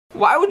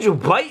Why would you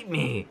bite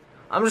me?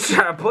 I'm just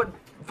trying to put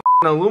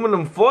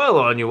aluminum foil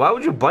on you. Why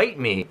would you bite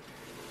me?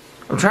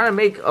 I'm trying to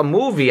make a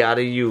movie out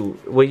of you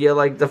where you're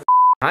like the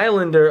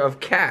Highlander of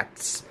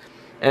cats.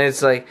 And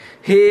it's like,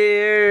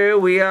 here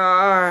we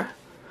are,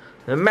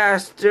 the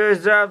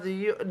masters of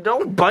the...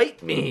 Don't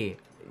bite me.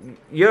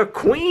 You're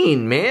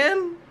queen,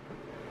 man.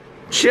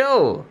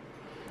 Chill.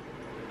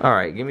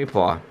 Alright, give me a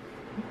paw.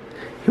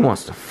 He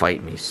wants to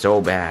fight me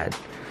so bad.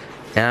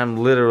 And I'm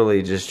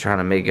literally just trying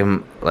to make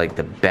him like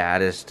the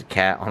baddest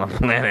cat on the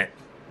planet.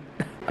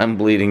 I'm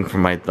bleeding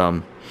from my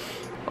thumb.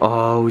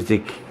 Oh,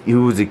 he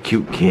was a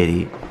cute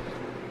kitty.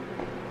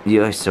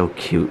 You're so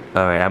cute.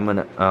 Alright, I'm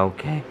gonna...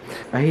 Okay.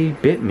 He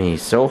bit me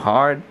so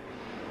hard.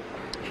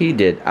 He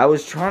did. I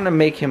was trying to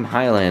make him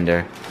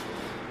Highlander.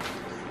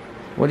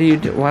 What do you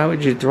do? Why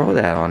would you throw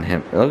that on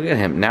him? Look at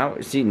him. Now,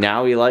 see,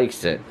 now he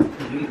likes it.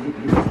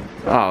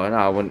 Oh,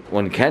 no.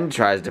 When Ken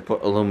tries to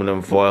put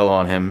aluminum foil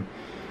on him,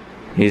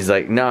 he's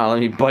like, no, let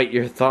me bite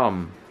your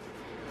thumb.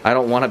 I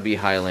don't want to be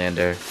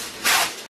Highlander.